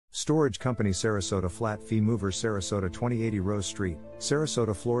Storage Company Sarasota Flat Fee Movers Sarasota 2080 Rose Street,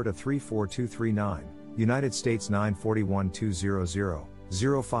 Sarasota, Florida 34239, United States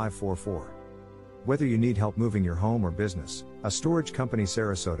 941-200-0544. Whether you need help moving your home or business, a Storage Company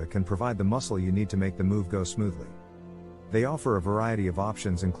Sarasota can provide the muscle you need to make the move go smoothly. They offer a variety of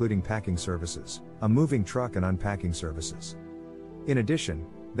options including packing services, a moving truck and unpacking services. In addition,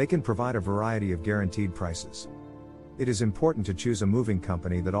 they can provide a variety of guaranteed prices. It is important to choose a moving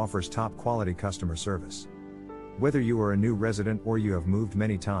company that offers top quality customer service. Whether you are a new resident or you have moved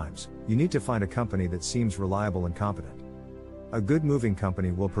many times, you need to find a company that seems reliable and competent. A good moving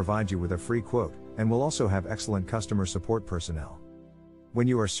company will provide you with a free quote, and will also have excellent customer support personnel. When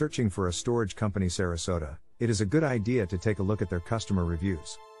you are searching for a Storage Company Sarasota, it is a good idea to take a look at their customer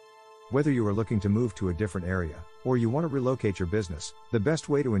reviews. Whether you are looking to move to a different area, or you want to relocate your business, the best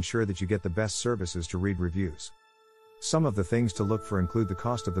way to ensure that you get the best service is to read reviews. Some of the things to look for include the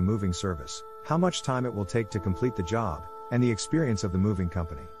cost of the moving service, how much time it will take to complete the job, and the experience of the moving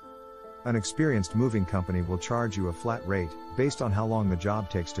company. An experienced moving company will charge you a flat rate, based on how long the job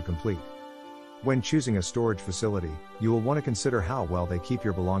takes to complete. When choosing a storage facility, you will want to consider how well they keep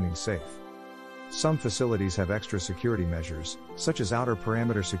your belongings safe. Some facilities have extra security measures, such as outer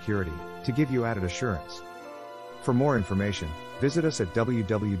perimeter security, to give you added assurance. For more information, visit us at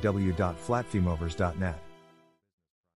www.flatfeemovers.net.